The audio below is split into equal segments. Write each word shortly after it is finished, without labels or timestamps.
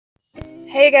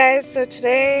Hey guys, so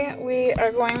today we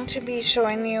are going to be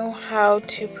showing you how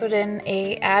to put in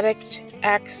a attic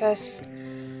access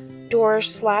door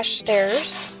slash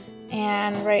stairs.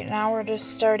 And right now we're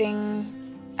just starting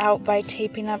out by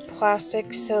taping up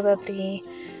plastic so that the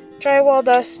drywall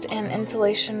dust and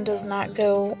insulation does not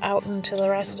go out into the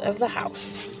rest of the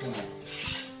house.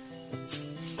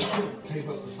 Tape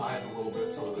up the sides a little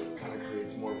bit so that it kind of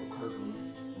creates more of a curtain.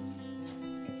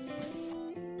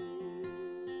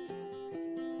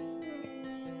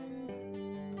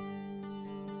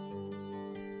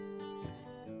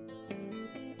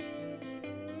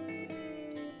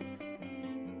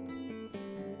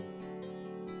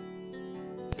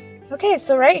 Okay,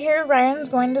 so right here Ryan's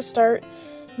going to start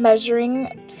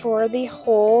measuring for the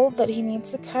hole that he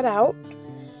needs to cut out.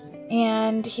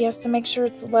 And he has to make sure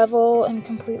it's level and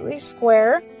completely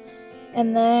square.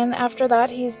 And then after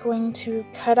that, he's going to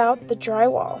cut out the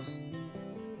drywall.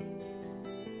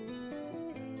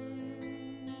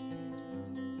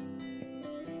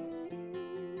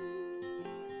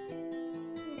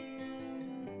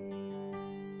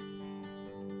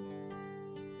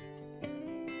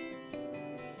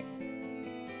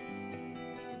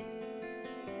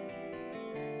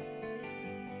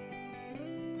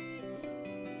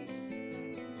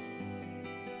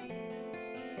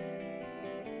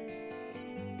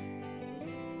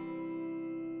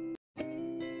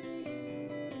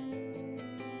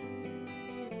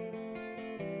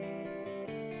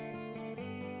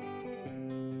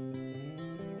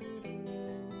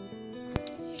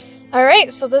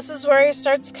 Alright, so this is where he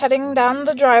starts cutting down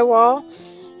the drywall.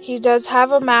 He does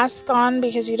have a mask on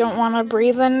because you don't want to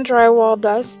breathe in drywall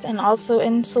dust, and also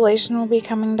insulation will be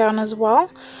coming down as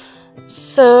well.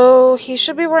 So he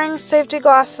should be wearing safety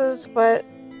glasses, but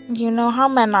you know how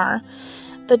men are.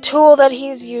 The tool that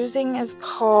he's using is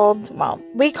called, well,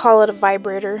 we call it a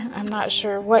vibrator. I'm not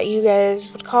sure what you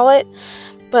guys would call it,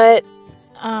 but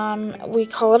we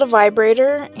call it a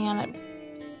vibrator, and it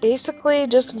basically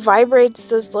just vibrates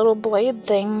this little blade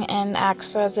thing and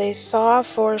acts as a saw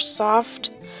for soft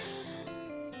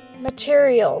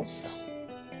materials.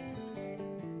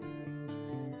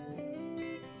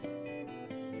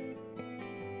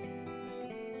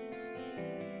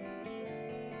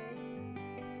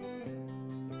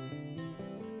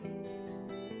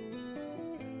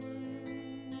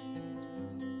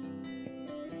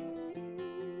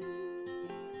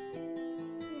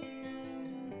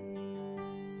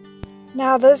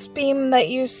 Now this beam that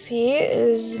you see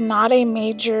is not a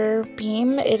major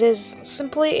beam. It is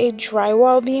simply a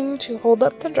drywall beam to hold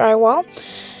up the drywall.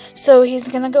 So he's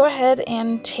going to go ahead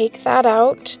and take that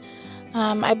out.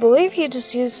 I believe he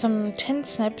just used some tin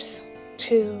snips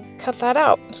to cut that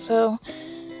out. So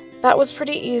that was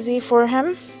pretty easy for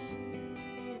him.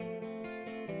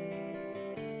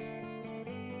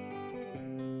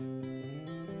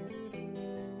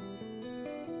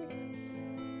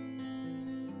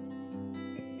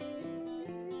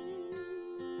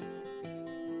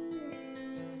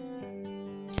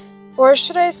 Or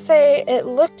should I say, it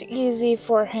looked easy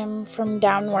for him from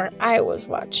down where I was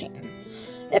watching.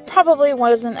 It probably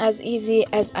wasn't as easy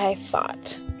as I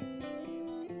thought.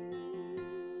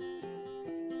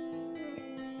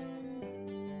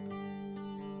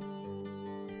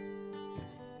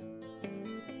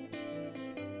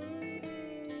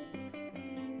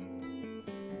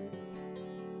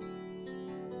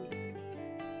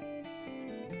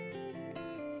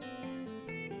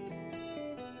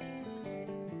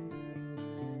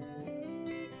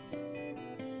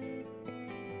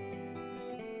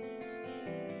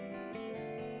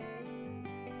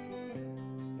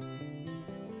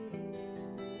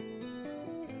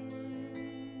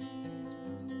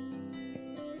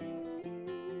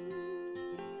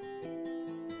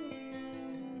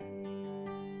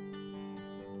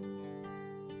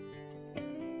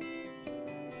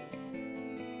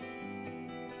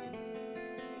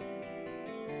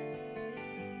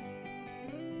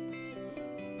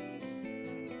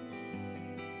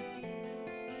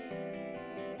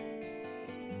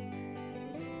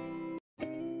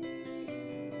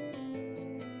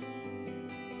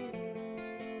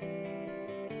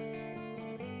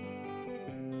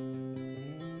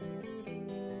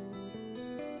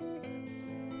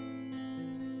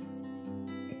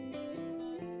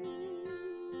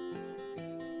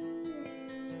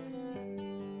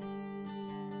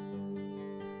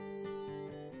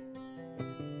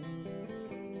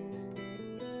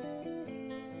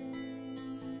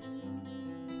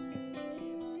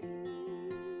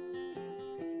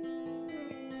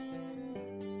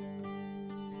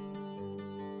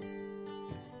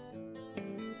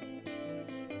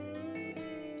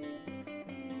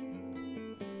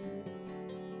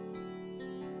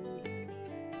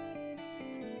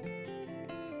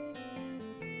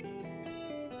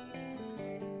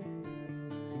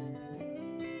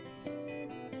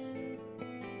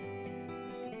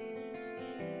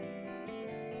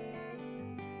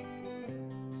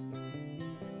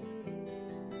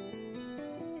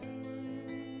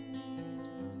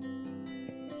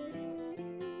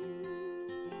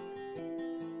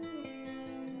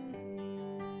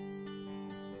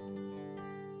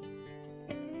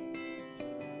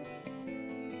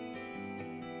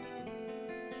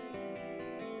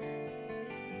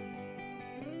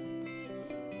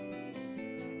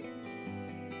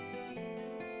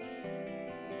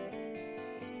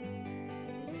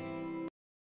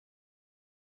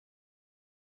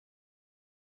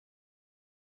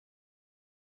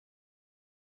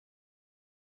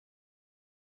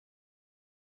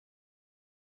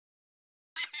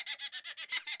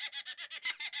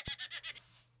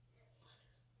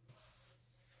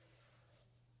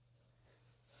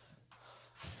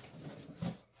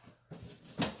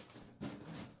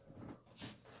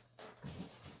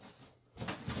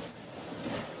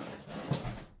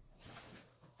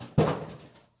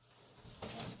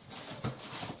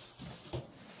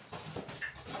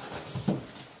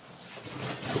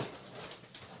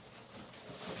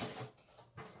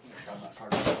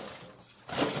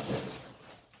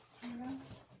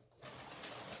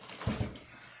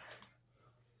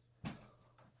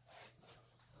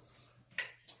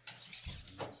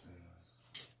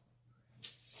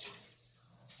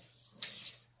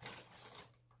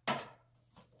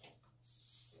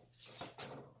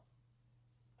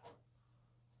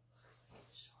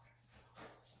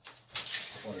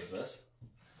 What is this?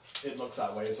 It looks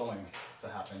that way. It's a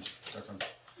 1/2 inch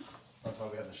difference. That's why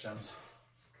we have the shims.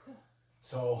 Cool.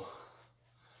 So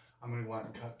I'm going to go out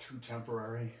and cut 2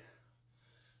 temporary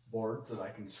boards that I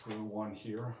can screw one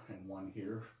here and one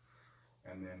here,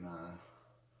 and then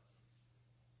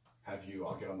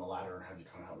I'll get on the ladder and have you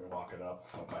kind of help me walk it up.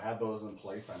 If I had those in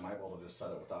place, I might be able to just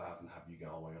set it without having to have you get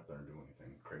all the way up there and do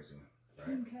anything crazy,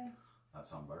 right? Okay. That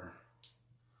sounds better.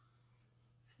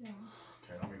 Yeah.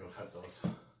 Okay, let me go cut those.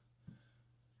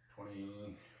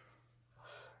 20,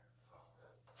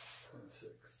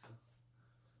 26.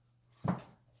 I'll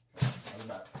be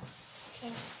back.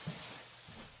 Okay.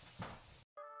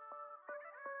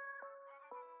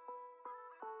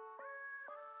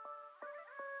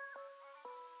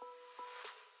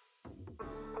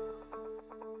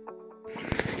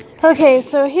 Okay,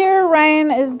 so here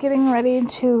Ryan is getting ready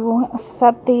to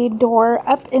set the door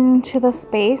up into the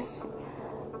space,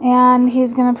 and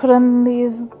he's going to put in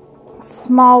these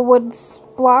small wood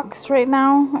blocks right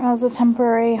now as a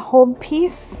temporary hold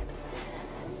piece.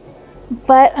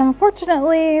 But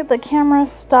unfortunately, the camera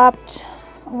stopped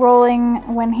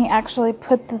rolling when he actually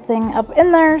put the thing up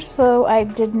in there, so I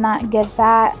did not get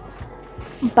that.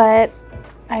 But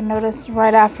I noticed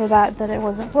right after that it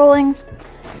wasn't rolling.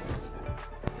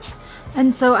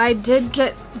 And so I did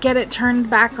get it turned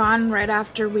back on right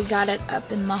after we got it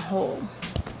up in the hole.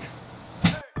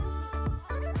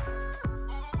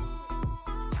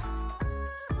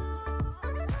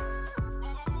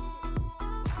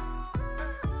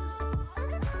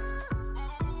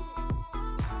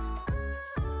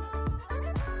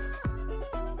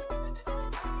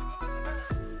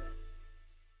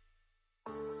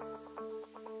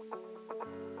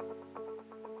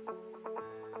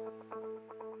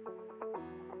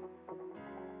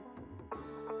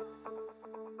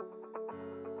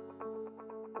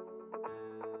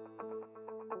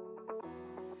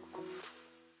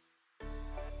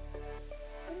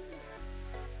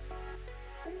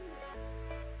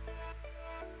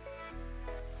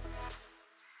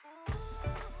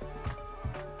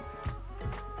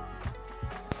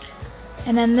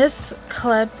 And in this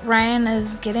clip, Ryan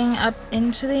is getting up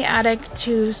into the attic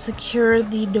to secure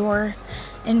the door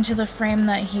into the frame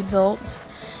that he built.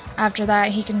 After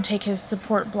that, he can take his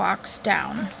support blocks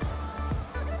down.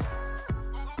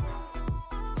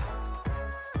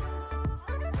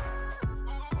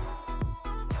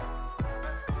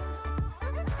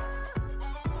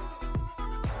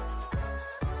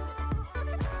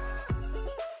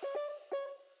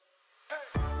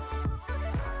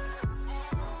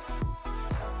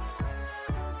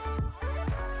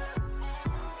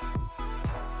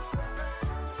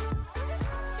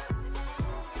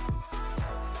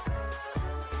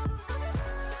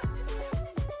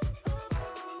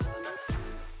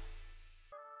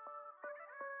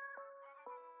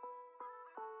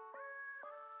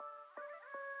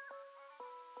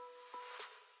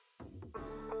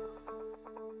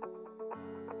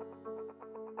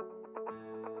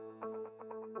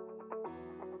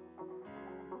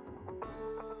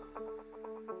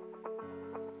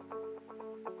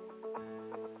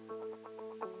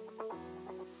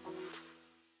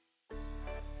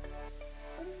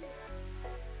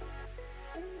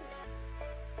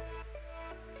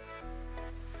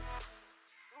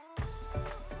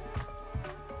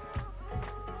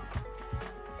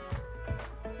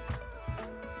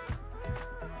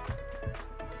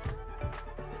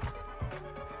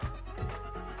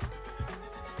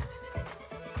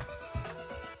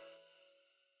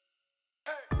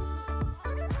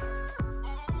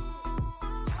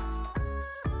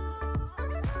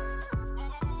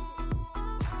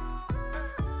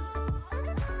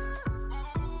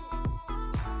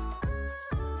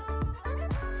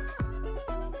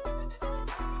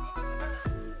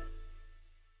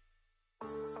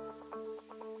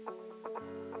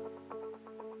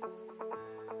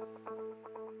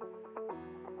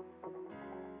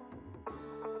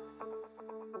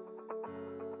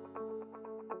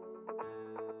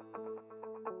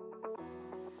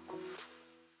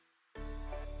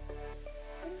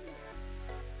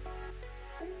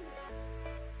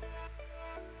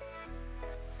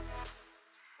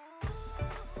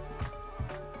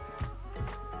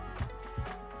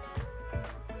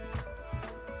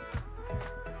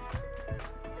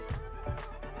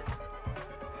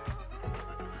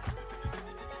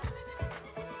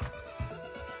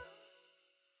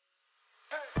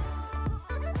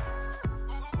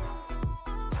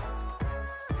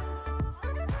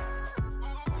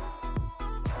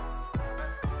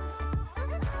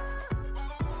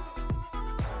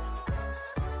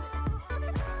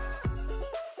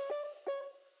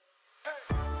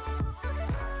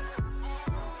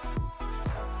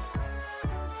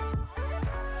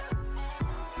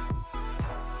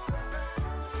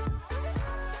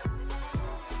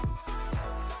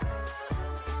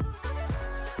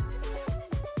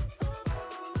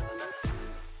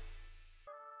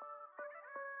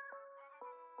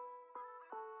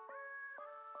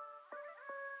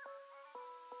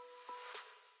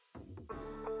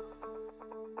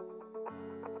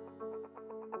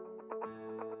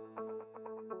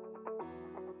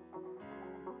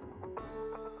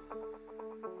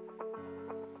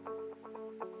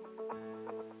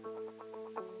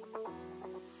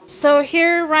 So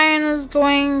here Ryan is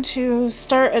going to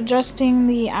start adjusting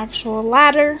the actual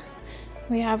ladder.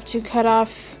 We have to cut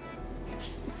off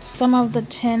some of the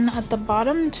tin at the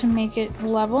bottom to make it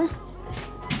level.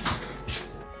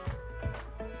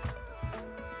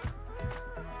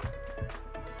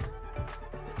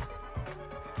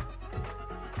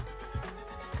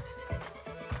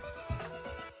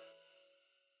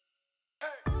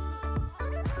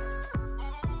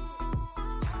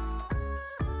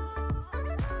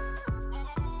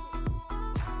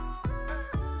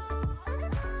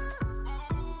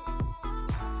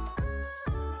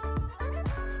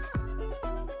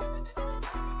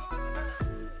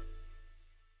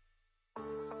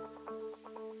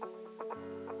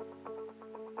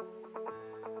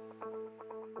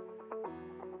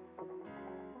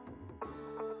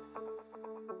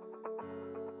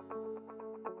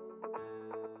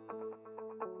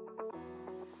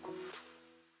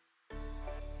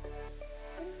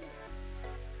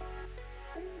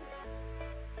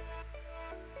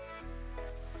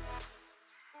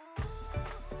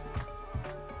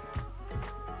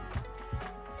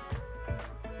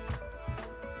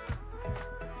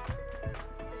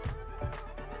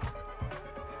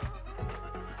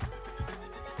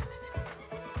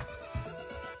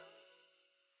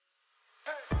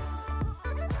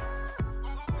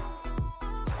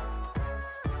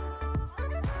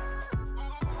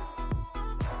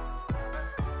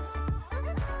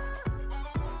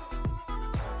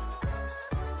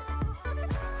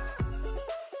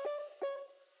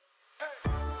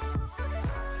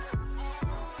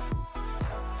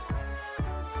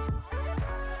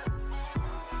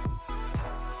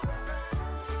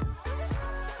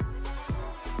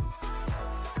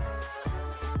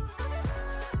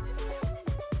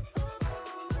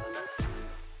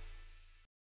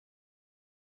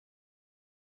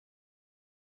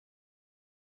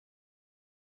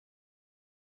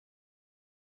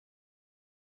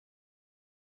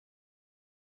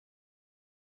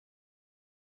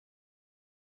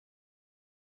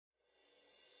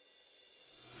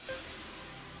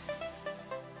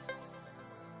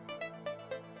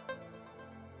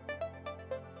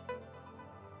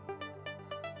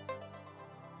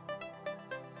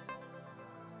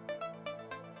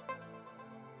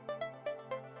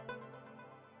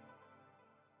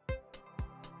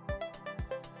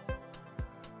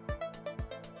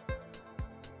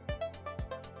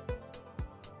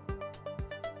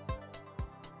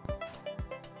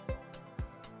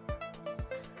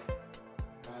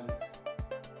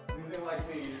 Like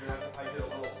me, you're gonna have to, I did a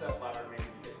little step ladder maybe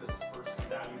to get this first one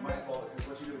down. You might well, because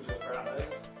what you do is just grab this.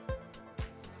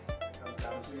 It comes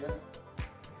down to you.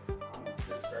 I'm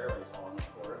just barely tall enough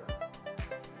for it.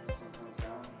 This one comes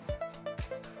down.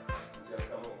 You see, I've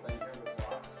got a little thing here that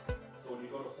locks. So when you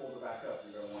go to fold it back up,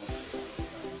 you're gonna want to.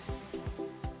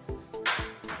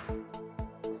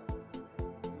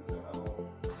 It's got that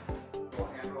little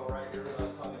handle right here that I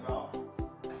was talking about.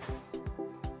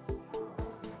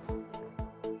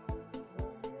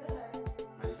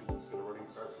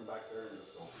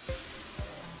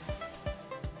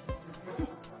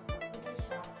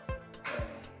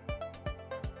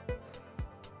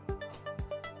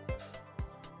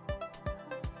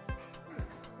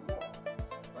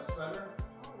 Better.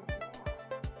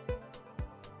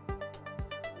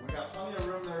 We got plenty of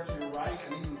room there to your right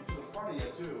and even to the front of you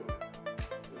too.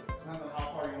 Depending on how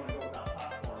far you want to go with that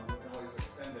platform, you can always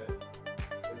extend it.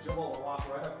 But Jill will walk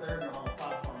right up there and you'll have a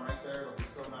platform right there. It'll be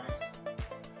so nice.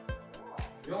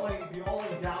 The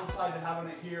only downside to having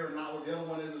it here and not where the other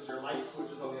one is your light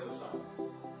switch is on the other side.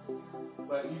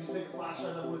 But you just take a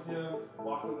flashlight up with you,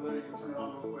 walk over there, you can turn it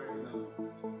on real quick, and then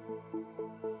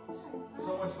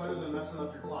so much better than messing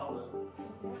up your closet.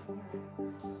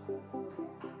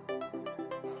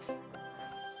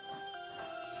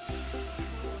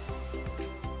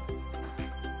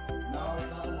 No, it's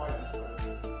not the whitest, but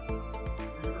it's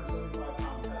 375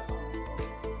 pound test on it.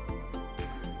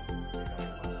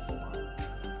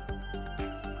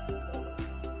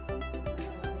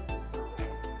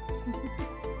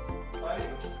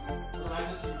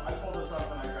 So I pull this up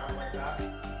and I grab like that. That's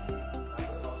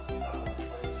what helps me out in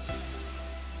place.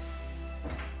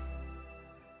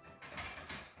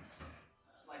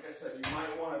 Like I said, you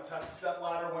might want to step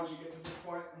ladder once you get to this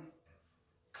point.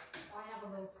 I have a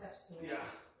little steps to it. Yeah.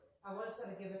 I was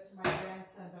going to give it to my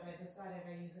grandson, but I decided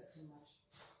I use it too much.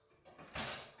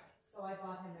 So I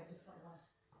bought him a different one.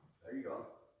 There you go.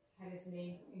 Had his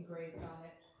name engraved on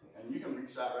it. And you can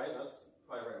reach that, right? That's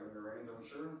probably right within your range, I'm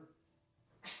sure.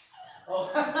 Oh,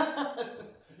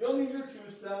 You'll need your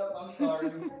two-step. I'm sorry.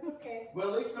 That's okay. But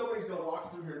at least nobody's gonna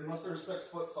walk through here unless there's 6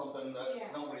 foot something that Yeah.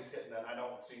 nobody's hitting it. I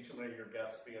don't see too many of your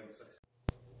guests being 6.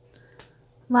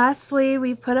 Lastly,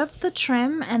 we put up the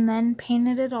trim and then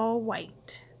painted it all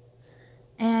white.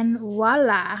 And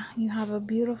voila, you have a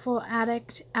beautiful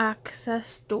attic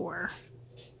access door.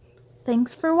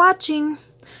 Thanks for watching,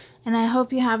 and I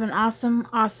hope you have an awesome,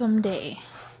 awesome day.